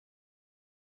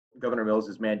Governor Mills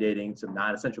is mandating some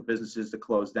non-essential businesses to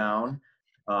close down.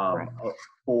 Right.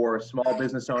 For small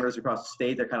business owners across the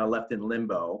state, they're kind of left in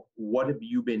limbo. What have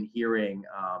you been hearing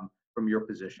from your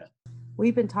position?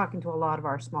 We've been talking to a lot of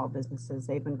our small businesses.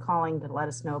 They've been calling to let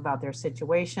us know about their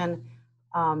situation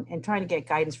and trying to get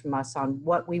guidance from us on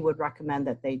what we would recommend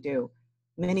that they do.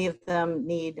 Many of them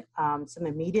need some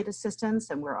immediate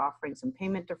assistance, and we're offering some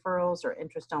payment deferrals or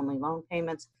interest-only loan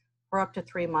payments for up to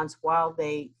 3 months while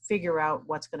they figure out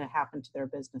what's going to happen to their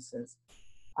businesses.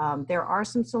 There are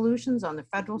some solutions on the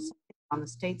federal side, on the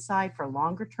state side for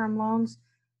longer-term loans,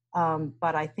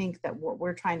 but I think that what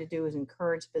we're trying to do is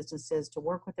encourage businesses to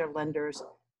work with their lenders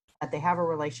that they have a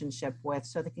relationship with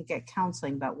so they can get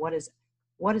counseling about what is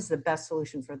the best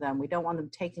solution for them. We don't want them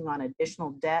taking on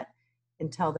additional debt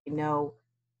until they know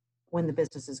when the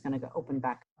business is going to open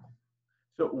back up.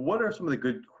 So what are some of the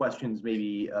good questions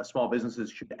maybe small businesses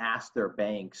should ask their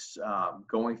banks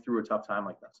going through a tough time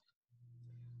like this?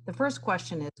 The first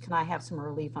question is, can I have some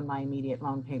relief on my immediate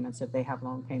loan payments if they have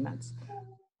loan payments?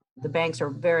 The banks are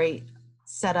very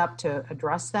set up to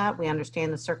address that. We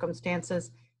understand the circumstances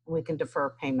and we can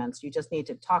defer payments. You just need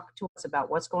to talk to us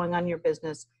about what's going on in your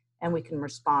business and we can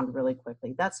respond really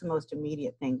quickly. That's the most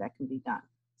immediate thing that can be done.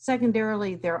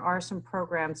 Secondarily, there are some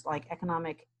programs like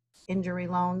economic injury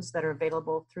loans that are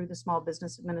available through the Small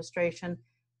Business Administration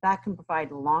that can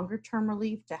provide longer term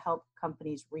relief to help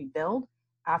companies rebuild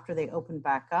after they open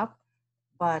back up.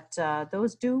 But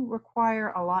those do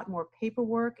require a lot more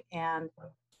paperwork and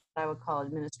what I would call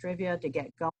administrivia to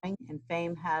get going. And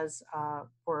FAME has,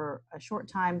 for a short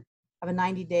time, have a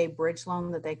 90-day bridge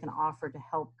loan that they can offer to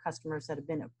help customers that have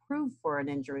been approved for an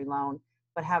injury loan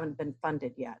but haven't been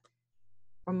funded yet.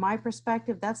 From my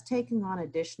perspective, that's taking on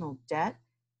additional debt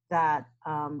that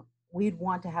we'd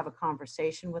want to have a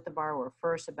conversation with the borrower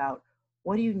first about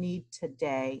what do you need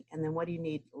today and then what do you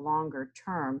need longer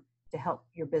term to help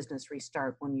your business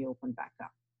restart when you open back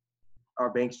up. Are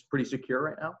banks pretty secure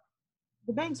right now?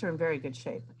 The banks are in very good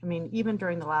shape. I mean, even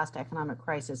during the last economic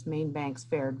crisis, Maine banks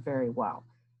fared very well.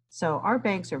 So our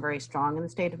banks are very strong in the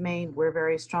state of Maine. We're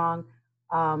very strong.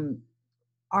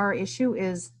 Our issue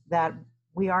is that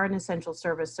we are an essential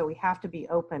service, so we have to be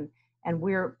open, and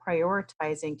we're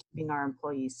prioritizing keeping our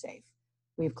employees safe.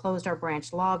 We've closed our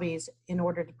branch lobbies in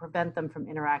order to prevent them from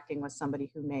interacting with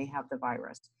somebody who may have the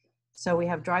virus. So we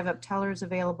have drive-up tellers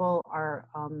available. Our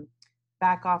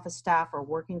back office staff are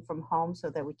working from home so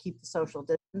that we keep the social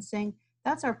distancing.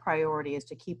 That's our priority, is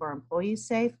to keep our employees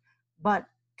safe, but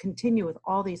continue with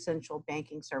all the essential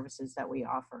banking services that we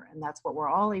offer. And that's what we're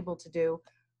all able to do.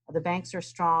 The banks are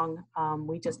strong.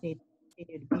 We just need to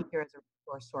continue to be here as a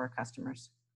resource to our customers.